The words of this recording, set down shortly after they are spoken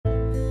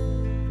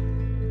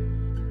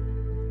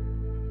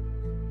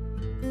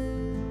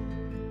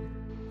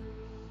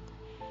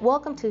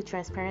Welcome to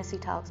Transparency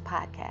Talks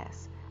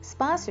podcast,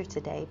 sponsored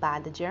today by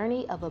the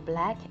Journey of a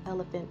Black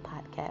Elephant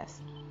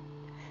podcast.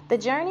 The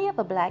Journey of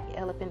a Black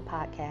Elephant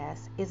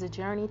podcast is a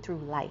journey through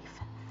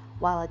life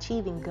while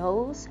achieving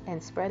goals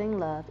and spreading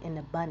love in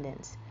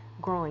abundance,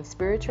 growing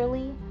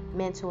spiritually,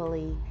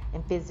 mentally,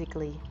 and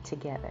physically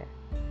together.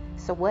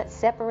 So what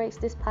separates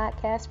this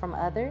podcast from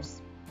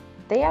others?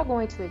 They are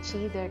going to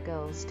achieve their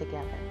goals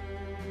together.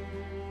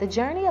 The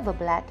Journey of a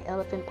Black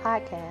Elephant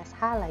podcast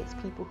highlights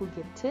people who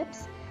give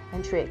tips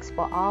and tricks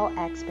for all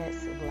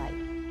aspects of life,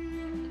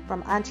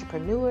 from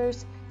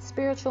entrepreneurs,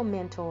 spiritual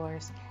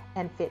mentors,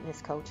 and fitness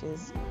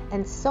coaches,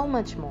 and so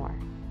much more.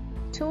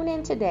 Tune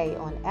in today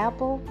on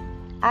Apple,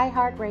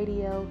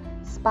 iHeartRadio,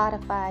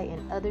 Spotify,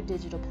 and other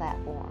digital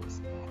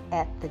platforms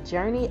at the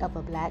Journey of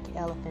a Black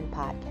Elephant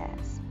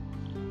podcast.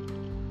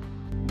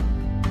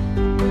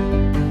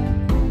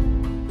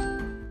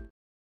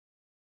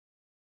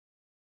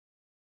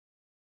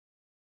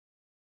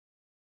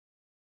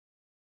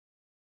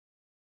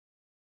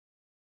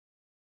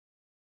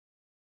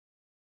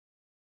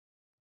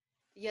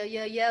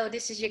 Yo,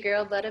 this is your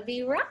girl,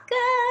 Butterbee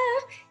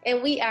Rocka,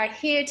 and we are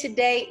here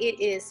today.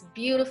 It is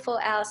beautiful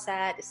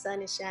outside. The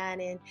sun is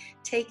shining.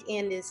 Take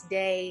in this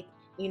day.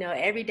 You know,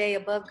 every day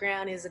above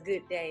ground is a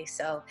good day,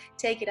 so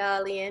take it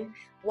all in.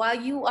 While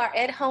you are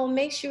at home,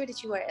 make sure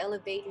that you are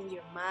elevating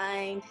your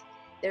mind.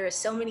 There are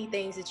so many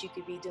things that you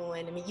could be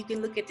doing. I mean, you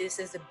can look at this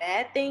as a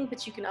bad thing,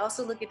 but you can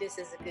also look at this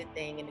as a good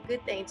thing. And the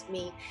good thing to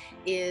me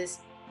is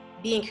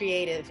being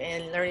creative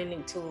and learning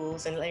new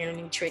tools and learning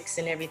new tricks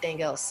and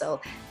everything else.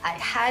 So I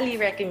highly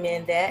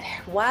recommend that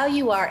while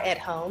you are at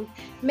home,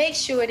 make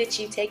sure that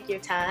you take your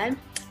time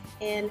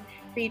and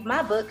read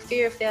my book,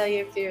 Fear of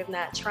Failure, Fear of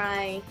Not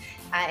Trying.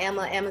 I am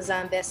an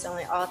Amazon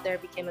bestselling author,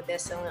 became a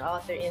bestselling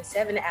author in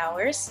 7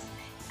 hours.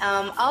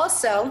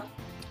 Also,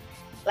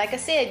 like I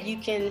said, you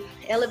can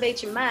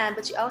elevate your mind,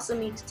 but you also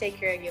need to take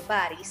care of your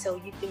body. So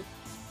you can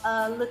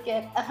look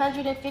at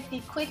 150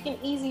 quick and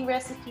easy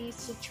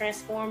recipes to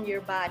transform your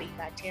body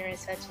by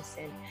Terrence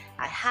Hutchinson.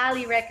 I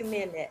highly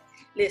recommend that.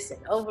 Listen,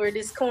 over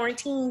this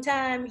quarantine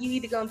time, you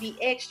either gonna be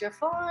extra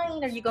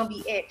fine or you're gonna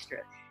be extra.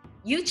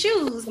 You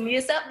choose. I mean,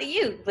 it's up to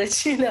you, but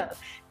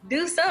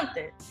do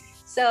something.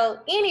 So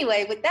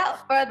anyway,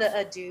 without further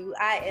ado,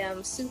 I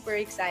am super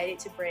excited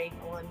to bring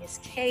on Miss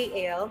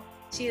KL.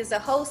 She is a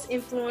host,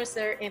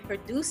 influencer, and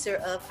producer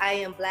of I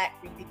Am Black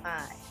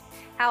Redefined.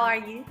 How are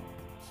you?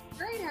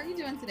 Great. How are you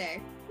doing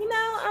today?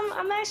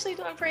 I'm actually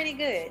doing pretty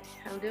good.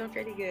 I'm doing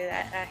pretty good. I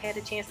had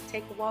a chance to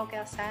take a walk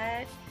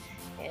outside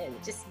and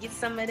just get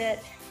some of that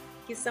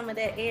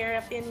air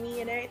up in me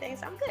and everything.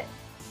 So I'm good.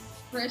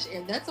 Fresh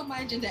air. That's on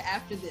my agenda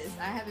after this.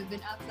 I haven't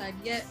been outside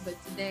yet, but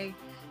today,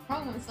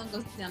 probably when the sun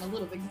goes down a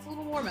little bit, it's a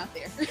little warm out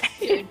there.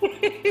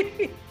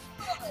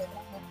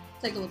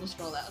 Take a little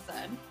stroll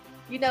outside.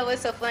 You know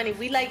what's so funny?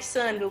 We like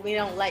sun, but we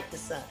don't like the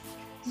sun.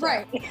 So.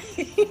 Right.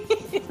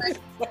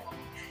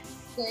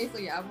 So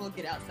yeah, I will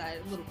get outside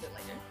a little bit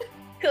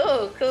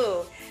later.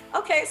 Cool.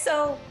 Okay,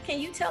 so can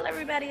you tell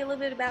everybody a little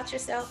bit about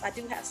yourself? I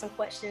do have some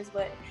questions,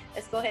 but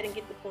let's go ahead and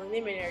get the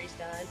preliminaries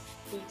done.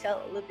 Can you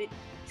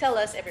tell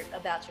us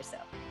about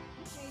yourself?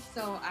 Okay,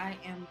 so I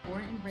am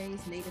born and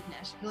raised native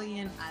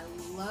Nashvilleian. I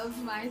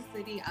love my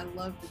city. I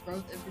love the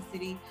growth of the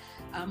city.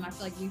 I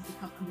feel like we've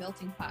become a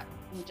melting pot,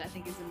 which I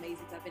think is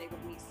amazing because I've been able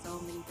to meet so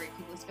many great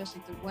people,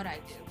 especially through what I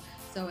do.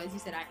 So as you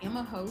said, I am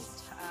a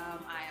host.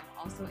 I am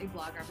also a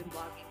blogger. I've been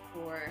blogging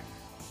for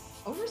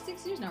over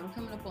 6 years now. We're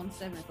coming up on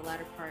 7 at the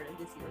latter part of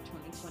this year,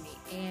 2020.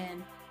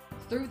 And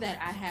through that,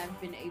 I have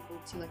been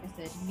able to, like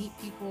I said, meet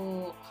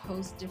people,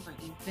 host different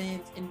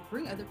events, and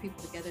bring other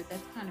people together.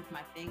 That's kind of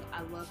my thing.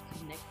 I love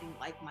connecting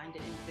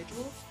like-minded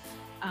individuals.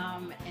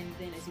 And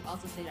then, as you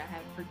also said, I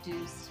have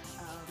produced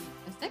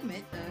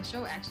a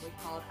show actually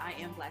called I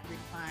Am Black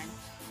Redefined,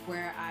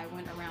 where I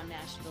went around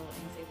Nashville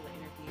and was able to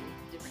interview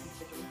different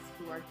individuals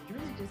who are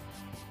really just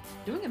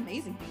doing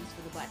amazing things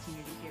for the Black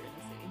community here in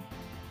the city.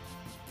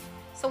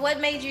 So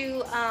what made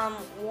you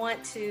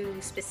want to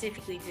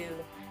specifically do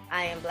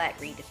I Am Black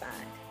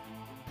Redefined?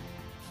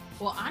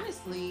 Well,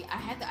 honestly, I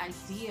had the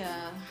idea,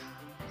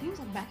 I think it was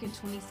like back in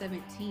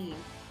 2017,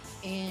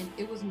 and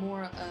it was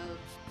more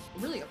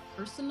of really a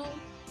personal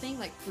thing,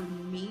 like for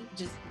me,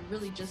 just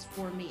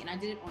for me. And I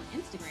did it on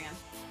Instagram.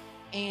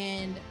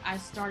 And I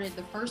started,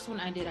 the first one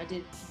I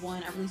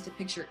released a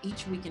picture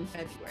each week in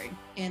February.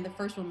 And the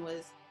first one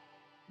was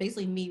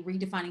basically me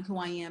redefining who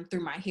I am through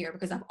my hair,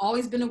 because I've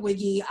always been a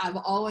wiggy. I've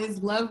always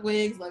loved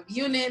wigs, love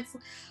units,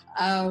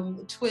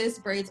 twists,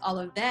 braids, all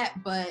of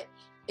that. But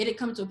it had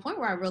come to a point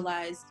where I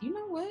realized, you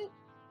know what?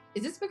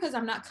 Is this because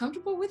I'm not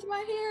comfortable with my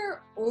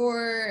hair,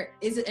 or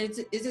is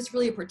this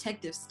really a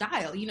protective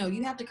style?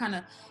 You have to kind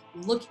of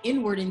look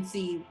inward and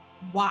see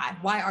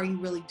why are you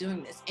really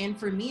doing this? And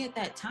for me at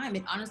that time,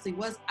 it honestly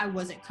was, I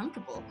wasn't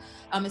comfortable,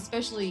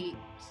 especially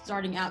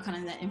starting out kind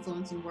of in that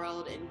influencing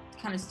world and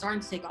kind of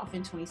starting to take off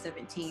in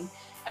 2017.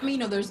 I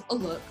mean, there's a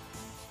look.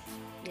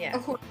 Yeah.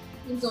 Of course,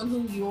 it depends on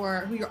who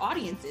your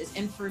audience is.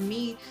 And for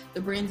me,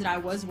 the brands that I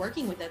was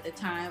working with at the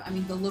time, I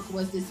mean, the look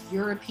was this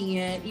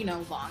European,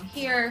 long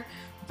hair,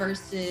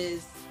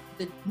 versus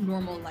the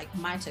normal, like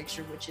my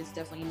texture, which is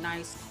definitely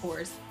nice,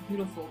 coarse,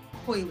 beautiful,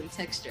 coily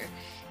texture.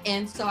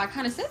 And so I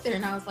kind of sat there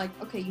and I was like,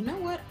 okay, you know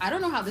what? I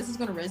don't know how this is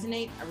going to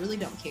resonate. I really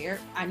don't care.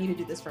 I need to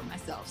do this for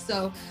myself.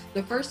 So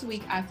the first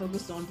week I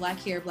focused on black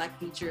hair, black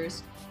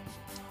features,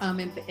 and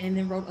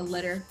then wrote a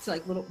letter to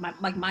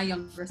like my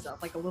younger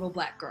self, like a little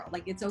black girl.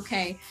 Like, it's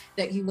okay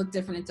that you look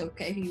different. It's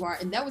okay who you are.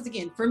 And that was,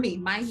 again, for me,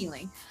 my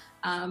healing.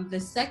 The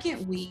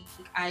second week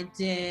I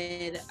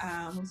did,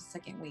 what was the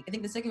second week? I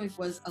think the second week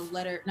was a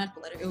letter, not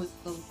the letter, it was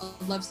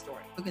a love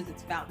story, because it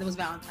was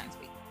Valentine's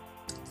week.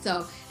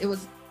 So it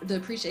was the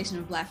appreciation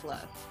of Black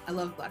love. I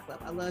love Black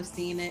love. I love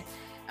seeing it.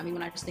 I mean,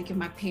 when I just think of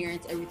my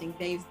parents, everything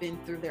they've been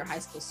through, their high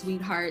school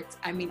sweethearts,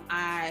 I mean,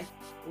 I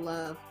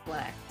love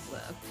Black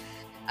love.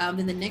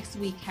 Then the next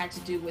week had to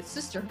do with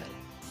sisterhood.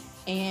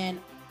 And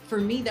for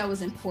me, that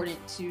was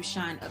important to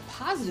shine a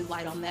positive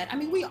light on that. I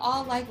mean, we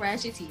all like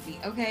ratchet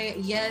TV, okay?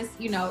 Yes,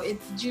 you know,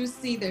 it's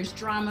juicy, there's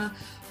drama,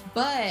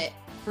 but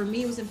for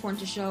me, it was important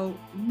to show,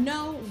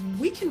 no,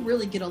 we can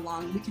really get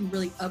along. We can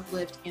really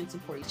uplift and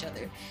support each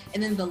other.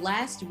 And then the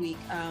last week,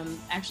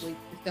 actually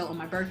fell on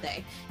my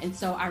birthday. And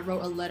so I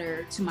wrote a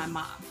letter to my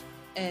mom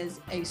as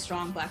a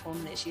strong Black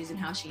woman that she is and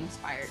how she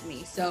inspired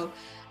me. So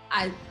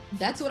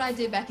that's what I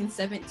did back in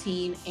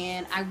 17.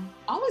 And I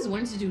always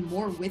wanted to do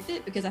more with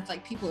it because I feel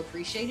like people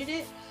appreciated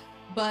it,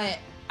 but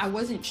I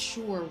wasn't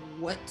sure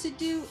what to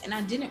do. And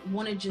I didn't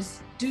want to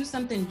just do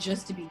something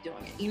just to be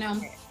doing it, you know?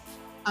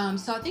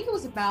 So I think it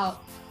was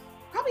about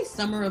probably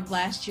summer of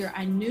last year.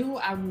 I knew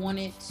I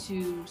wanted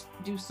to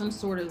do some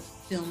sort of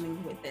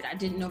filming with it. I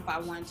didn't know if I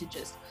wanted to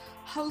just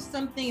host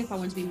something, if I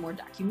wanted to be more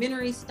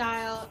documentary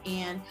style.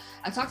 And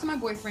I talked to my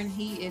boyfriend.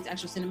 He is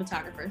actually a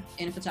cinematographer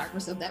and a photographer,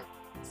 so that's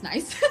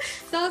nice.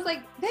 So I was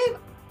like, babe,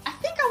 I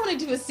think I want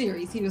to do a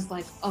series. He was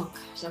like, oh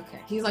gosh, okay.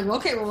 He's like, well,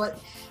 okay, well, what?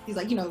 He's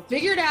like, you know,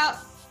 figure it out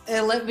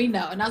and let me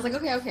know. And I was like,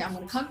 okay, I'm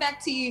going to come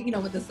back to you, you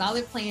know, with a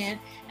solid plan.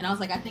 And I was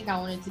like, I think I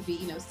wanted to be,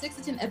 you know, 6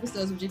 to 10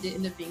 episodes, which it did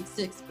end up being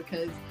 6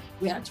 because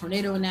we had a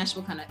tornado in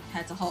Nashville, kind of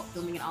had to halt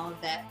filming and all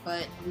of that.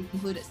 But we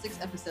concluded 6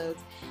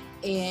 episodes,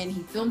 and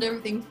he filmed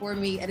everything for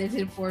me,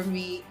 edited for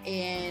me,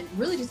 and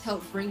really just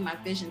helped bring my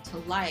vision to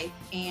life.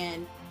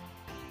 And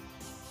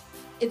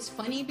it's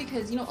funny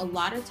because, you know, a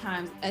lot of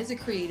times as a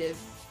creative,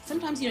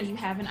 sometimes, you know, you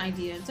have an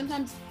idea and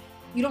sometimes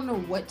you don't know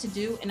what to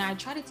do. And I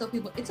try to tell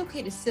people it's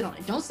okay to sit on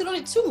it. Don't sit on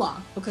it too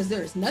long, because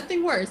there is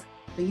nothing worse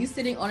than you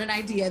sitting on an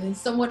idea and then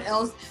someone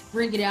else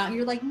bring it out and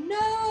you're like,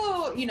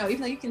 no, you know,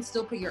 even though you can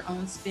still put your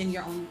own spin,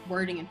 your own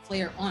wording and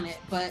flair on it.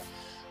 But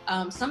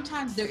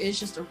sometimes there is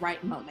just a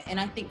right moment. And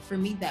I think for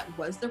me, that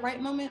was the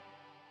right moment.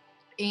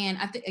 And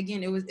I think,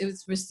 again, it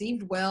was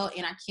received well,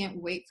 and I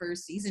can't wait for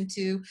season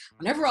 2,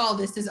 whenever all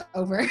this is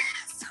over,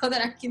 so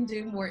that I can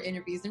do more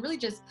interviews and really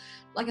just,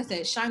 like I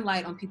said, shine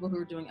light on people who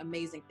are doing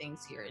amazing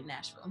things here in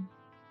Nashville.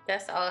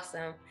 That's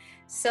awesome.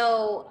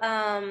 So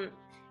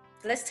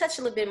let's touch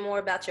a little bit more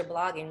about your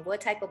blogging. What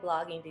type of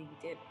blogging do you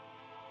do?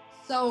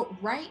 So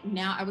right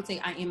now, I would say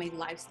I am a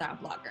lifestyle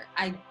blogger.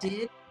 I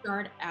did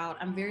start out,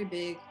 I'm very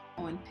big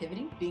on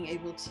pivoting, being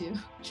able to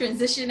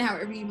transition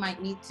however you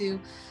might need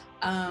to.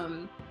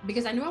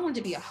 Because I knew I wanted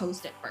to be a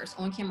host at first.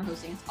 On-camera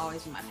hosting has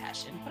always been my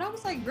passion. But I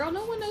was like, girl,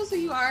 no one knows who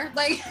you are.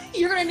 Like,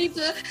 you're going to need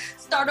to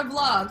start a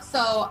blog.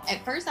 So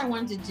at first I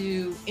wanted to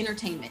do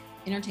entertainment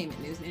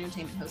news and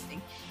entertainment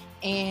hosting.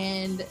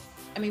 And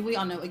I mean, we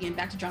all know, again,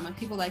 back to drama,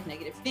 people like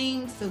negative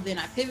things. So then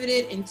I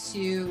pivoted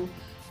into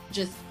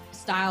just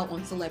style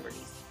on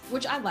celebrities,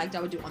 which I liked.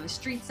 I would do on the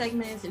street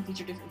segments and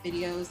feature different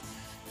videos.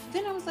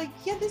 Then I was like,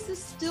 yeah, this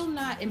is still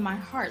not in my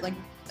heart. Like,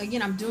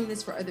 again, I'm doing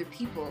this for other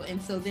people. And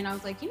so then I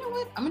was like, you know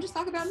what? I'm gonna just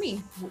talk about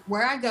me,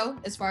 where I go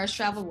as far as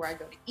travel, where I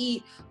go to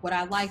eat, what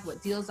I like,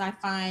 what deals I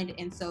find.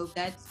 And so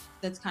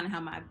that's kind of how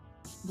my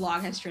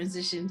blog has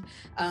transitioned.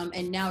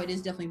 And now it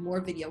is definitely more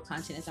video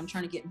content as I'm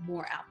trying to get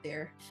more out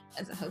there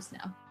as a host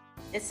now.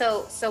 And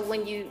so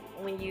when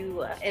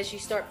you as you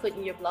start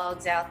putting your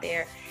blogs out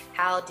there,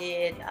 how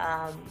did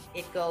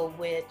it go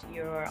with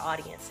your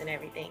audience and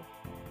everything?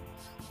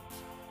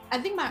 I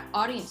think my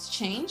audience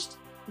changed,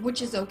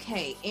 which is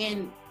okay.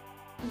 And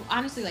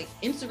honestly, like,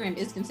 Instagram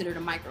is considered a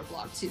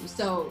microblog too.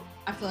 So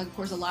I feel like, of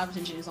course, a lot of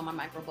attention is on my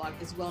microblog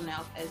as well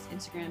now, as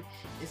Instagram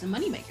is a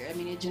moneymaker. I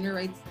mean, it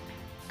generates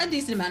a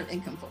decent amount of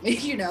income for me,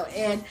 you know.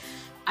 And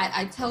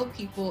I tell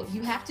people,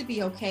 you have to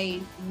be okay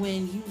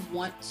when you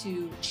want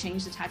to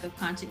change the type of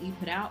content you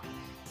put out.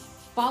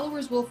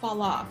 Followers will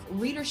fall off,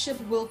 readership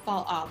will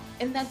fall off,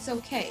 and that's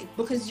okay,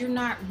 because you're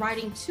not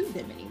writing to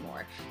them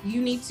anymore.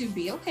 You need to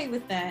be okay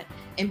with that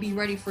and be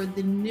ready for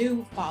the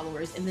new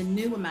followers and the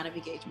new amount of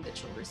engagement that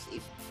you'll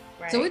receive.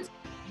 Right. So it's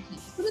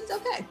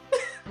okay.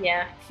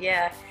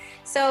 Yeah.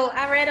 So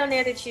I read on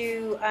there that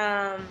you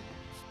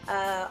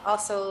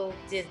also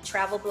did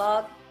travel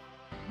blog.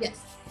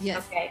 Yes.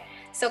 Okay.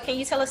 So can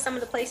you tell us some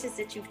of the places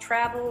that you've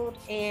traveled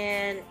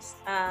and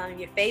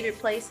your favorite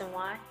place and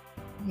why?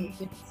 Oh,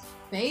 goodness.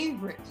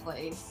 Favorite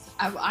place.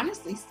 I would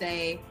honestly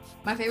say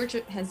my favorite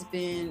trip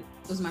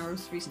was my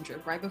most recent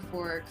trip right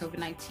before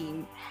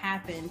COVID-19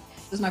 happened.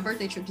 It was my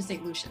birthday trip to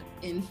St. Lucia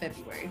in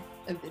February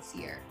of this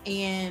year.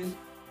 And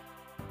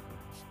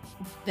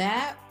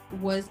that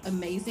was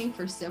amazing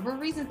for several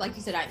reasons. Like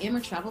you said, I am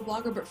a travel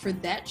blogger, but for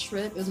that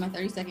trip, it was my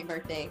 32nd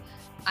birthday.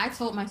 I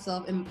told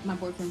myself and my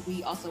boyfriend,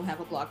 we also have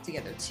a blog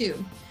together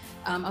too.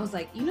 I was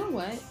like, you know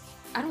what?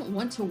 I don't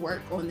want to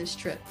work on this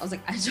trip. I was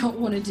like, I don't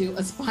want to do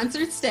a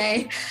sponsored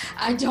stay.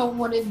 I don't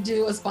want to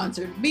do a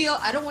sponsored meal.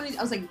 I don't want to,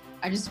 I was like,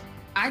 I just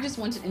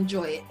want to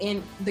enjoy it.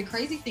 And the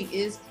crazy thing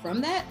is from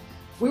that,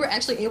 we were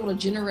actually able to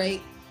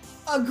generate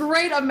a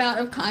great amount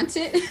of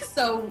content.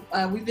 So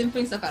we've been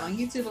putting stuff out on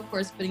YouTube, of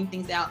course, putting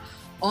things out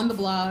on the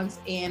blogs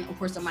and of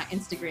course on my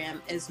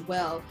Instagram as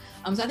well.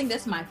 So I think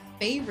that's my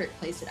favorite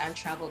place that I've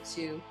traveled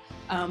to.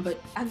 But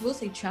I will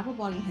say travel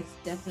blogging has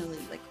definitely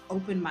like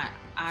opened my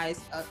eyes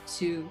up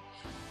to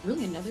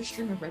really another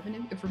stream of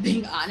revenue, if we're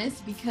being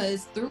honest,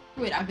 because through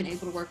it, I've been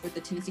able to work with the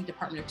Tennessee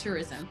Department of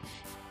Tourism,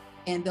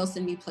 and they'll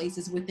send me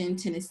places within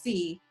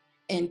Tennessee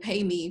and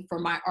pay me for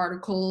my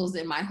articles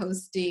and my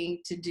hosting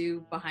to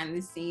do behind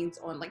the scenes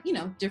on like, you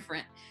know,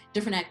 different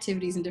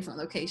activities in different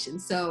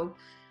locations. So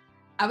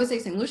I would say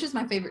St. Lucia is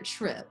my favorite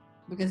trip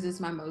because it's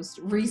my most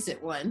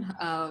recent one.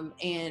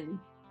 And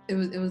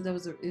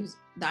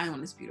the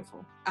island is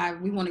beautiful.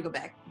 We want to go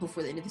back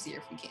before the end of this year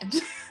if we can.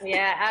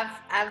 Yeah,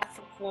 I've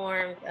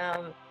performed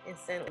in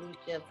St.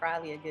 Lucia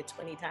probably a good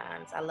 20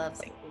 times. I love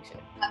St. Lucia.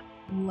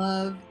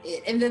 Love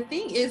it. And the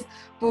thing is,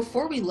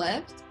 before we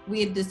left,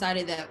 we had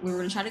decided that we were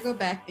going to try to go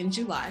back in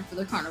July for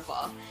the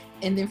carnival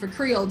and then for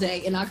Creole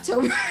Day in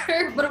October.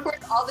 But of course,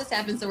 all this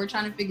happened, so we're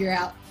trying to figure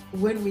out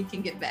when we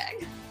can get back.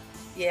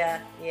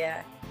 Yeah,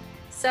 yeah.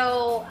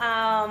 So,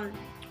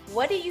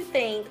 what do you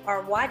think,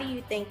 or why do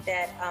you think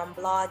that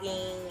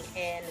blogging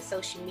and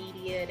social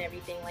media and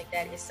everything like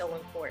that is so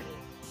important?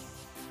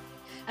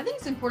 I think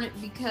it's important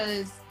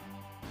because,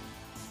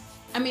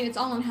 I mean, it's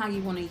all on how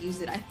you want to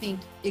use it. I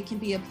think it can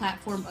be a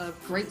platform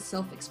of great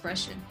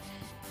self-expression.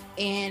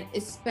 And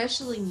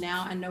especially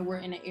now, I know we're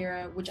in an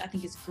era, which I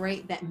think is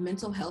great, that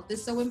mental health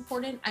is so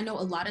important. I know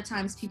a lot of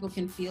times people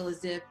can feel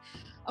as if,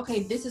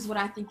 okay, this is what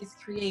I think is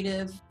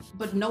creative,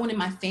 but no one in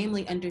my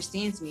family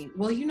understands me.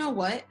 Well, you know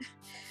what?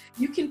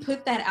 You can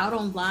put that out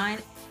online,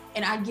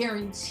 and I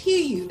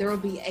guarantee you there will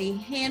be a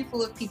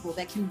handful of people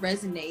that can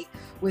resonate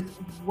with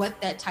what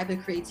that type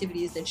of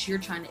creativity is that you're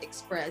trying to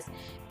express.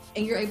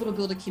 And you're able to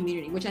build a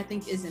community, which I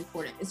think is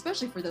important,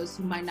 especially for those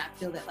who might not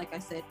feel that, like I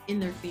said, in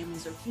their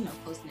families or, you know,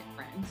 close-knit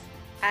friends.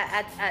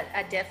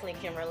 I definitely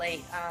can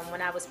relate.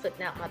 When I was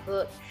putting out my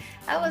book,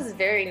 I was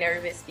very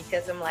nervous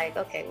because I'm like,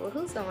 okay, well,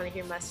 who's gonna want to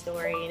hear my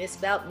story? And it's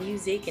about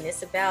music, and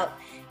it's about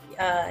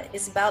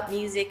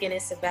music, and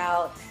it's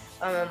about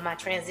my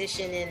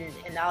transition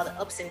and all the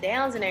ups and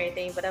downs and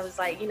everything. But I was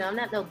like, you know, I'm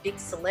not no big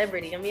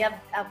celebrity. I mean,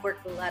 I've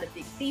worked with a lot of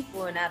big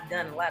people and I've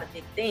done a lot of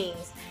big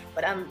things,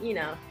 but I'm, you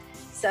know.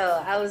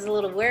 So I was a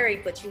little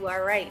worried, but you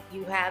are right.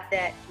 You have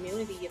that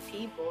community of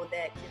people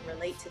that can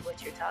relate to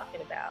what you're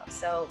talking about.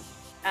 So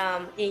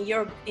in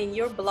your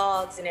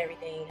blogs and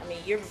everything, I mean,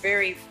 you're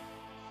very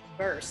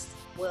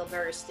well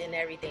versed in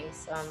everything.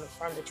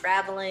 From the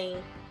traveling,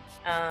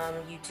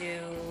 you do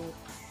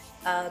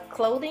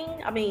clothing.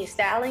 I mean,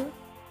 styling,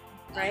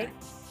 right?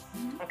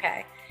 Mm-hmm.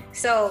 Okay.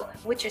 So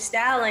with your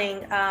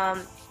styling,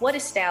 what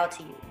is style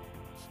to you?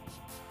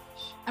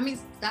 I mean,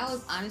 style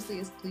is honestly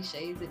as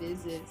cliche as it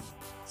is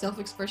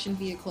self-expression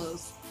via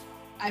clothes.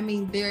 I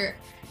mean,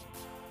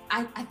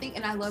 I think,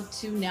 and I love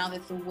too now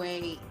that the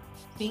way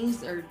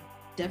things are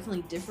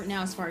definitely different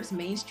now as far as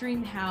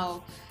mainstream,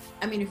 how,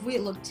 I mean, if we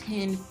had looked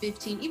 10,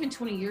 15, even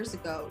 20 years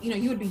ago, you know,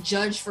 you would be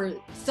judged for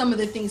some of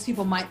the things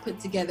people might put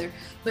together.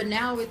 But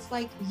now it's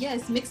like,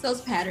 yes, mix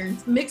those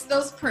patterns, mix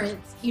those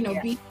prints, you know,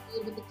 be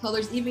good with the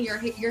colors, even your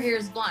hair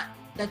is blonde.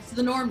 That's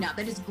the norm now.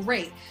 That is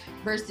great.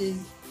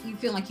 Versus you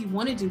feel like you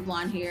want to do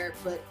blonde hair,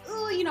 but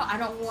you know, I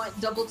don't want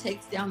double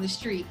takes down the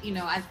street. You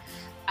know,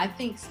 I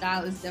think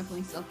style is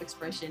definitely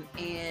self-expression,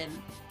 and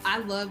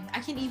I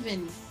can't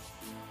even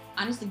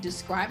honestly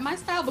describe my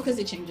style because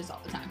it changes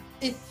all the time.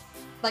 It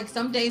like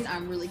some days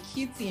I'm really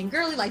cutesy and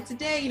girly, like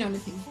today, you know, in a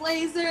pink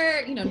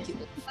blazer, you know, cute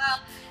little style.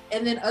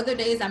 And then other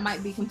days I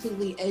might be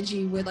completely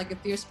edgy with like a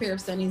fierce pair of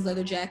sunnies,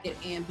 leather jacket,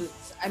 and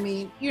boots. I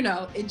mean, you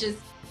know, it just,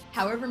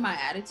 however my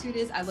attitude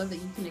is, I love that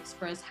you can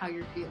express how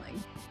you're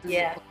feeling.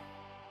 Yeah.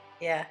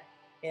 Yeah,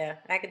 yeah,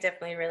 I could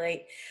definitely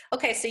relate.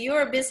 Okay, so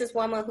you're a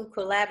businesswoman who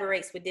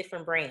collaborates with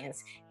different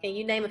brands. Can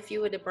you name a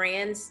few of the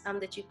brands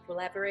that you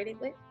collaborated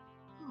with?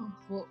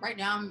 Well, right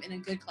now I'm in a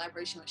good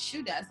collaboration with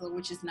Shoe Dazzle,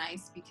 which is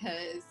nice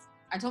because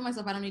I told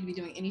myself I don't need to be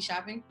doing any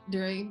shopping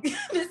during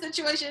this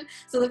situation.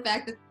 So the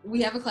fact that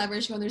we have a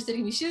collaboration when they're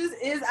sending me shoes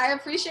is I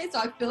appreciate. So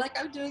I feel like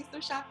I'm doing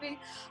some shopping.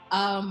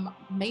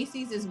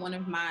 Macy's is one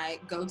of my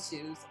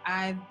go-tos.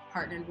 I've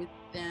partnered with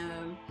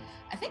them,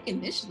 I think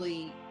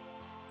initially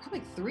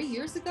probably 3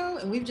 years ago,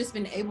 and we've just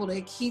been able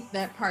to keep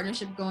that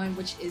partnership going,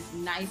 which is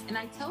nice. And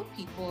I tell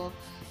people,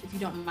 if you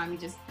don't mind me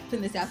just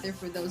putting this out there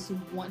for those who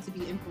want to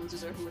be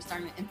influencers or who are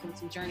starting an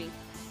influencing journey,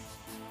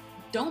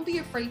 don't be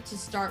afraid to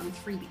start with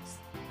freebies.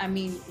 I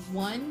mean,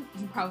 one,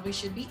 you probably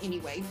should be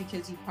anyway,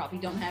 because you probably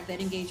don't have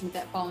that engagement,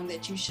 that following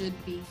that you should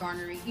be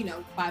garnering,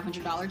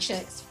 $500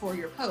 checks for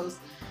your post.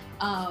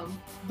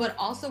 But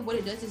also what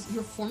it does is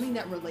you're forming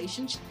that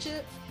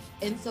relationship.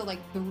 And so like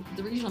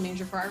the regional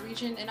manager for our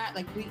region and I,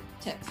 like, we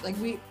text, like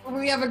we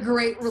have a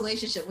great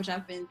relationship, which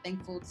I've been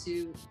thankful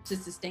to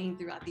sustain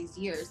throughout these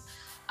years.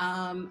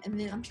 And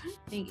then I'm trying to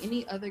think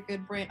any other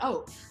good brand.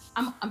 Oh,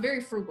 I'm very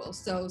frugal.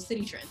 So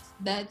Citi Trends,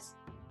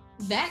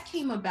 that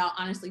came about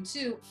honestly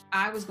too.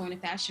 I was going to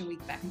Fashion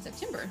Week back in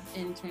September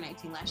in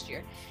 2019 last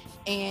year.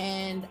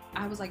 And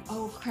I was like,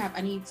 oh crap,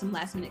 I need some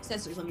last minute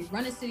accessories. Let me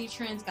run a Citi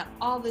Trends, got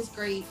all these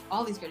great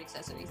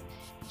accessories.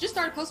 Just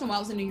started posting while I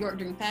was in New York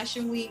during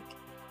Fashion Week.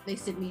 They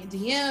sent me a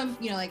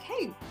DM, like,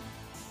 hey,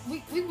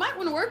 we might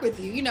want to work with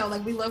you.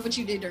 Like, we love what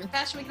you did during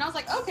Fashion Week. And I was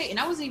like, okay. And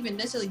I wasn't even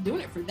necessarily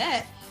doing it for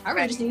that. I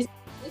really just needed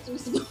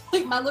to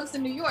like my looks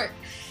in New York.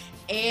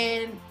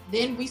 And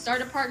then we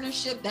started a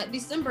partnership that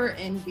December,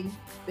 and we've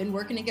been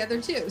working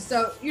together too.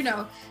 So,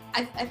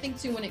 I think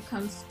too, when it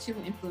comes to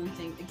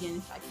influencing, again,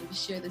 if I can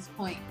just share this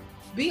point,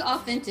 be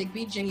authentic,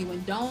 be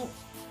genuine.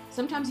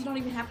 Sometimes you don't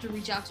even have to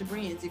reach out to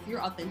brands. If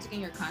you're authentic in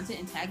your content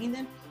and tagging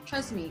them,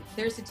 trust me,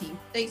 there's a team.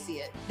 They see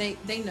it.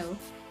 They know.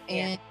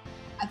 And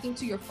I think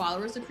too, your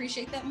followers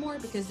appreciate that more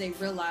because they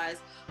realize,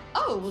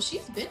 oh, well,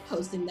 she's been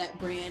posting that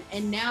brand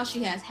and now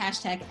she has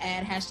hashtag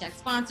ad, hashtag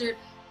sponsored,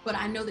 but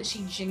I know that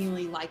she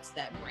genuinely likes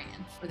that brand.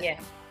 Yeah.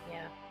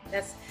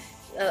 That's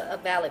a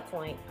valid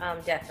point.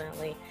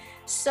 Definitely.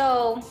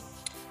 So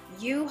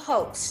you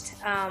host,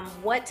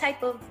 what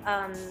type of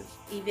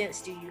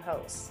events do you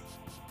host?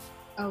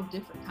 Oh,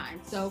 different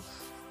kinds. So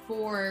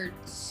for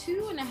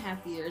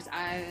 2.5 years,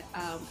 I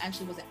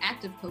actually was an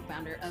active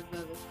co-founder of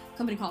a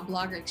company called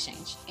Blogger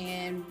Exchange,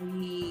 and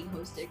we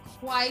hosted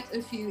quite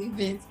a few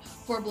events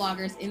for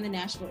bloggers in the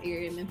Nashville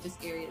area, Memphis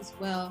area as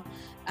well.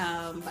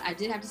 But I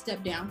did have to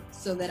step down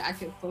so that I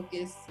could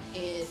focus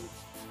and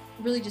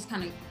really just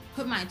kind of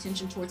put my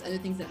attention towards other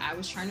things that I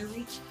was trying to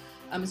reach.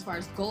 As far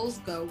as goals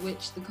go,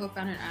 which the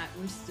co-founder and I,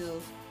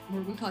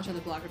 we call each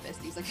other blogger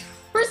besties. Like,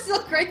 we're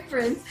still great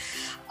friends.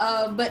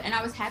 And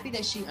I was happy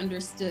that she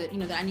understood,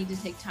 that I need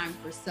to take time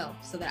for self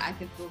so that I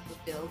could feel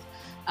fulfilled.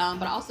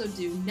 But I also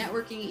do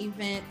networking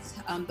events.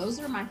 Those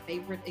are my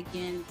favorite.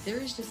 Again, there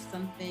is just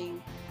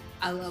something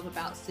I love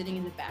about sitting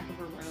in the back of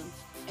a room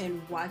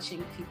and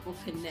watching people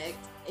connect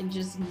and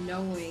just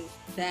knowing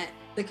that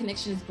the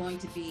connection is going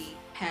to be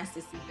past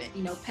this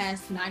event,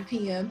 past 9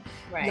 p.m.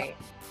 Right.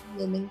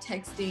 Women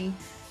texting.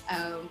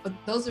 But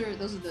those are my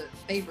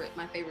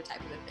favorite type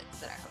of events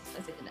that I host.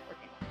 I say the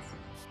networking ones.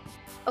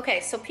 Okay,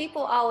 so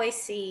people always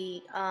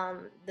see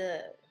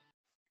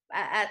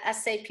I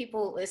say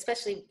people,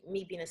 especially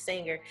me being a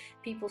singer,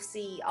 people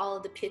see all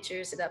of the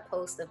pictures that I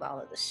post of all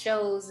of the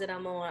shows that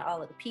I'm on,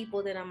 all of the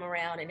people that I'm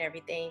around and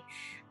everything.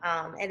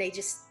 And they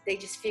just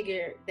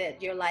figure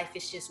that your life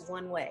is just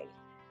one way.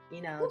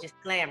 Just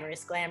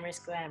glamorous,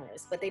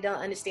 but they don't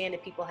understand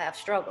that people have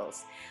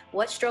struggles.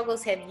 What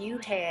struggles have you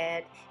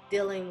had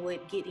dealing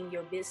with getting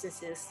your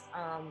businesses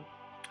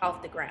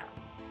off the ground?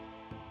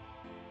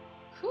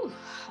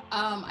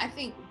 I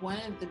think one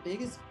of the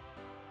biggest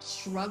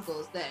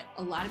struggles that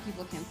a lot of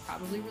people can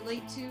probably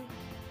relate to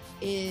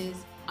is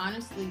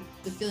honestly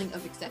the feeling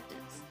of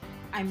acceptance.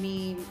 I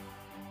mean,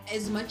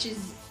 as much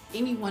as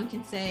anyone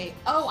can say,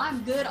 oh,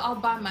 I'm good all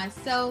by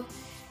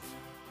myself,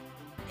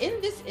 in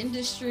this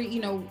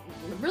industry,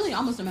 really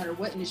almost no matter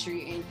what industry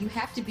you're in, you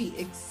have to be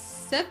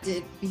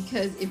accepted,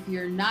 because if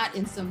you're not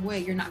in some way,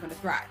 you're not going to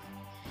thrive.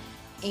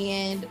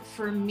 And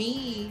for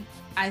me,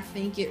 I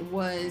think it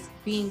was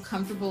being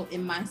comfortable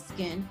in my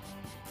skin,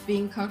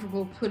 being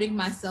comfortable putting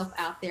myself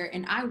out there.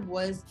 And I'm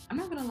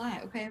not going to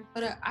lie, okay?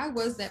 But I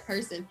was that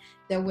person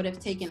that would have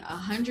taken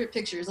 100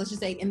 pictures, let's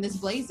just say in this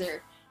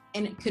blazer,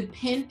 and it could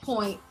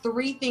pinpoint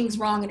 3 things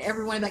wrong, and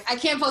everyone like, I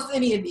can't post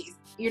any of these,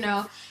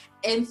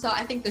 And so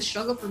I think the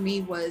struggle for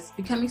me was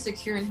becoming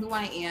secure in who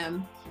I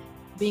am,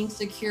 being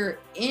secure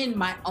in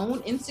my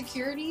own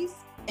insecurities,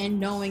 and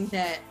knowing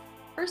that,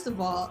 first of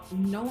all,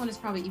 no one is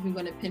probably even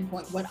going to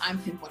pinpoint what I'm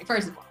pinpointing,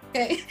 first of all,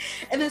 okay?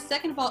 And then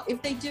second of all,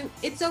 if they do,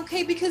 it's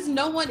okay, because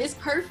no one is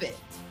perfect.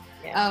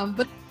 Yeah.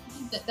 But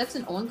that's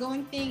an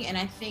ongoing thing. And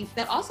I think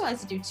that also has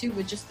to do too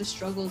with just the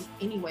struggles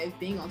anyway of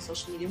being on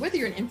social media, whether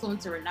you're an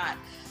influencer or not.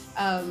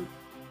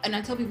 And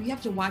I tell people, you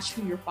have to watch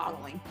who you're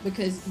following,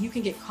 because you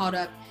can get caught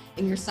up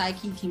and your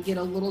psyche can get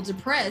a little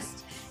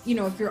depressed,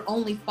 if you're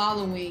only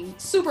following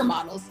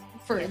supermodels,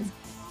 for instance.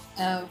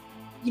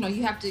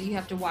 You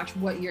have to watch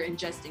what you're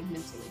ingesting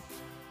mentally.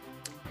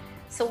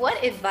 So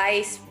what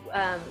advice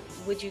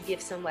would you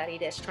give somebody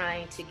that's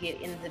trying to get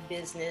into the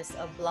business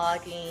of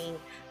blogging,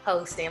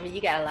 hosting? I mean,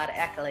 you got a lot of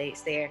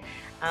accolades there,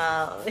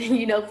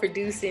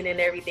 producing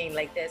and everything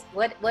like this.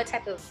 What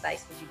type of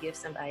advice would you give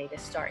somebody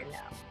that's starting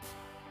out?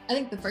 I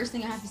think the first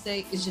thing I have to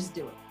say is just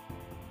do it.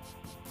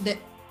 That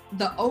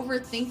the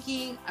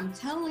overthinking, I'm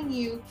telling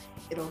you,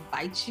 it'll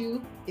bite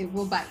you. It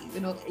will bite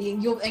you.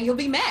 You'll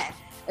be mad.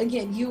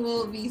 Again, you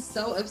will be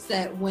so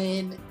upset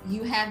when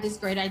you have this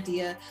great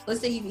idea.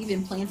 Let's say you've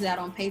even planned it out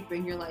on paper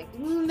and you're like,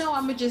 no,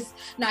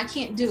 I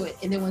can't do it.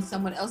 And then when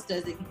someone else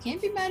does it, you can't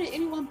be mad at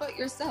anyone but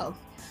yourself.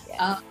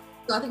 Yeah.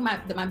 So I think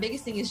my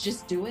biggest thing is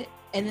just do it.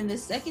 And then the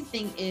second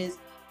thing is,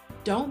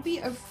 don't be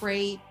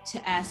afraid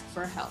to ask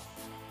for help.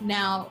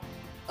 Now,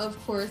 of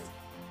course,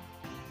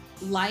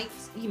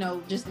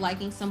 just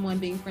liking someone,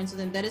 being friends with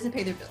them, that doesn't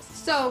pay their bills.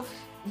 So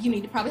you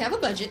need to probably have a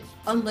budget,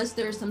 unless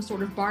there's some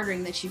sort of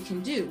bartering that you can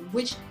do,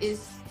 which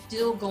is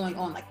still going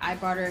on. Like, I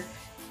barter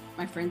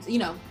my friends,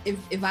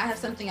 if I have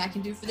something I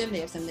can do for them, they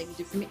have something they can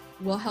do for me.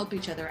 We'll help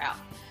each other out.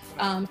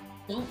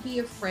 Don't be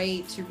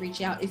afraid to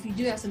reach out if you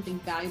do have something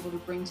valuable to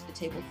bring to the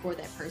table for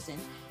that person,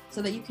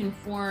 so that you can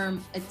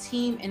form a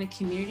team and a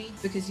community,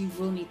 because you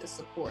will need the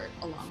support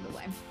along the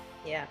way.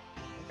 Yeah,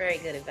 very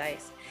good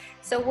advice.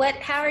 So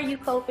how are you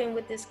coping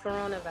with this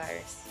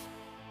coronavirus?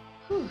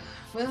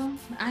 Well,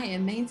 I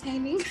am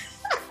maintaining.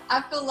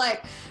 I feel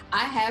like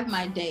I have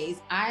my days.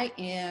 I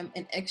am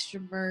an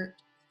extrovert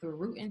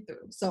through and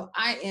through. So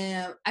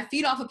I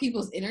feed off of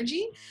people's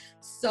energy.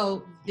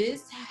 So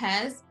this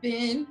has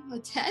been a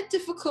tad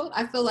difficult.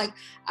 I feel like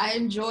I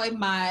enjoy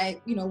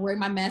my, wearing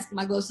my mask and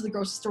my gloves to the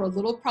grocery store a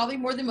little, probably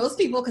more than most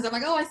people, because I'm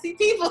like, oh, I see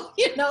people,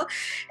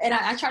 and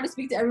I try to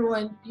speak to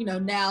everyone,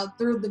 now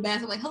through the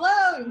mask. I'm like,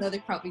 hello, even though they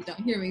probably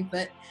don't hear me,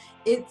 but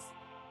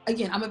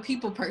again, I'm a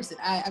people person.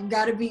 I've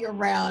got to be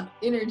around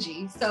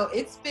energy. So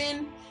it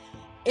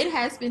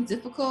has been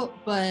difficult,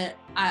 but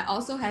I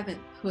also haven't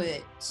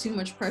put too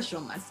much pressure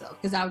on myself,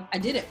 because I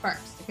did at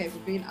first. Okay, for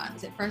being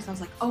honest, at first I was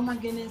like, oh my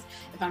goodness,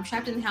 if I'm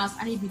trapped in the house,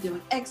 I need to be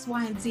doing X,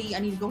 Y, and Z. I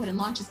need to go ahead and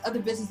launch this other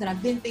business that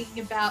I've been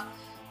thinking about.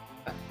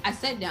 But I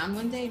sat down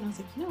one day and I was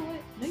like, you know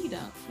what? No, you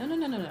don't.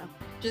 No.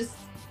 Just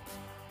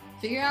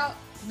figure out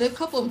the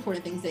couple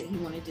important things that you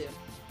want to do.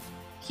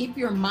 Keep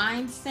your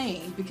mind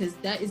sane, because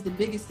that is the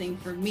biggest thing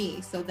for me,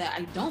 so that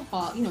I don't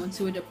fall,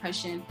 into a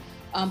depression,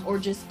 or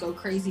just go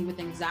crazy with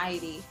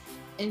anxiety,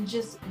 and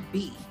just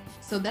be.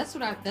 So that's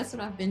what I've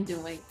been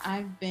doing.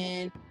 I've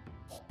been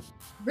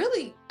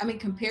really,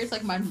 compared to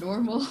like my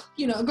normal,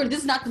 this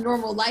is not the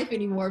normal life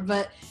anymore,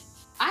 but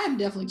I am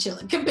definitely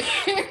chilling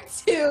compared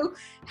to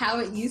how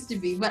it used to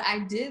be. But I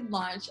did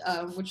launch,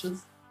 which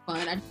was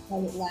fun. I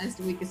tried it last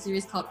week, a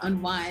series called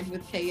Unwind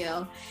with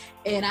KL,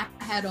 and I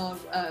had on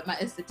my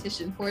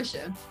esthetician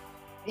Portia,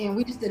 and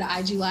we just did an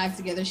IG live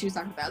together. She was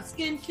talking about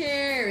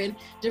skincare and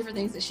different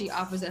things that she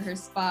offers at her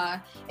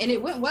spa, and it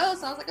went well.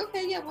 So I was like,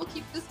 okay, yeah, we'll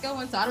keep this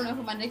going. So I don't know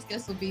who my next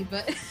guest will be,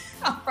 but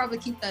I'll probably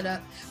keep that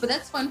up. But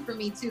that's fun for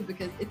me too,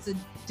 because it's a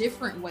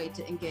different way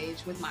to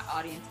engage with my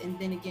audience, and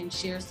then again,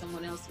 share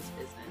someone else's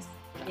business.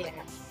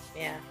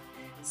 Yeah.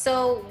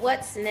 So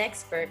what's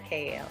next for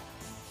KL?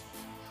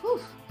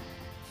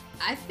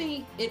 I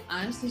think it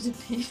honestly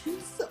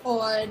depends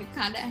on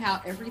kind of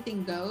how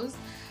everything goes.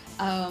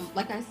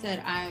 Like I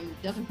said, I'm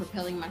definitely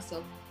propelling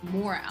myself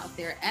more out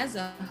there as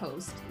a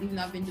host. Even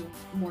though I've been doing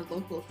more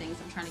local things,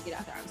 I'm trying to get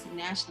out there, obviously,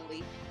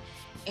 nationally.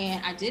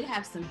 And I did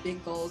have some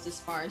big goals as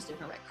far as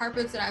different red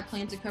carpets that I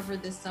plan to cover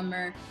this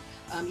summer,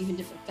 even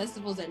different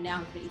festivals that now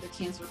have been either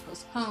canceled or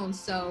postponed.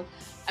 So,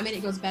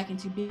 it goes back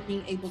into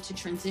being able to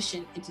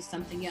transition into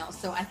something else.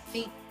 So I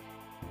think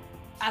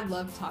I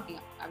love talking,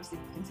 obviously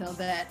you can tell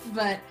that,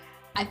 but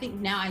I think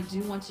now I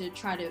do want to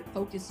try to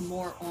focus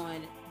more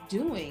on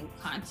doing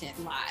content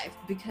live,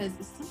 because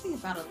it's something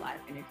about a live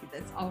interview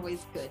that's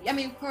always good.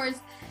 Of course,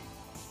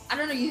 I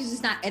don't know, it's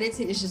just not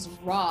edited, it's just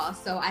raw.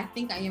 So I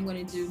think I am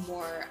going to do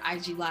more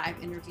IG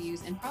live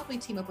interviews, and probably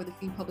team up with a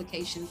few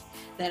publications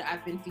that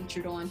I've been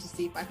featured on, to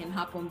see if I can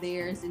hop on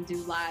theirs and do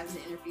lives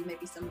and interview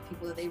maybe some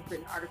people that they've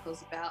written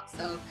articles about.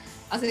 So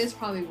I'll say that's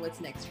probably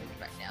what's next for me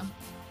right now.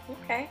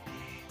 Okay.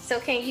 So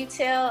can you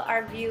tell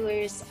our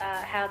viewers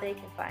how they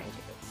can find you?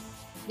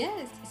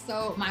 Yes.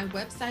 So my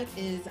website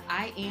is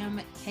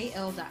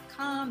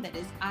iamkayelle.com. That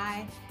is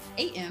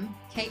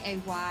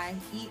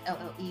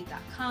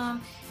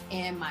iamkayelle.com.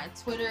 And my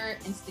Twitter,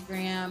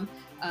 Instagram,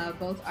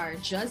 both are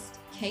just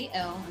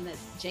KL, and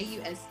that's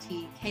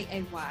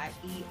JUSTKAYELLE.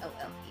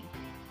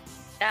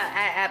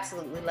 I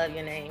absolutely love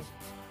your name.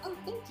 Oh,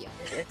 thank you.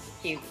 It's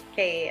cute.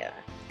 KL.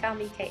 Call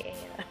me KL.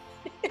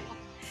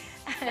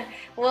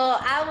 Well,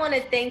 I want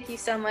to thank you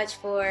so much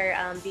for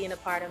being a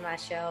part of my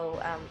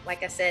show.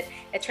 Like I said,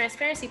 at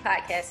Transparency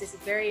Podcast, it's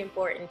very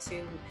important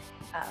to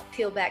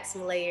peel back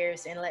some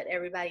layers and let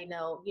everybody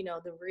know,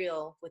 the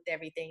real with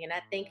everything. And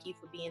I thank you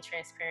for being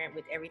transparent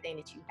with everything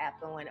that you have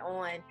going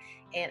on.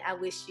 And I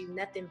wish you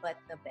nothing but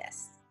the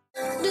best.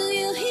 Do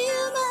you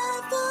hear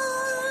my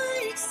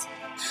voice?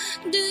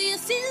 Do you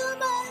feel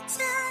my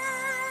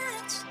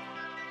touch?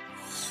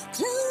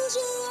 Close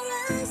your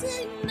eyes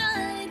at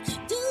night.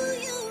 Do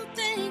you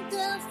think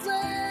of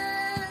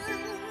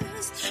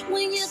us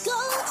when you go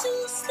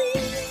to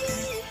sleep?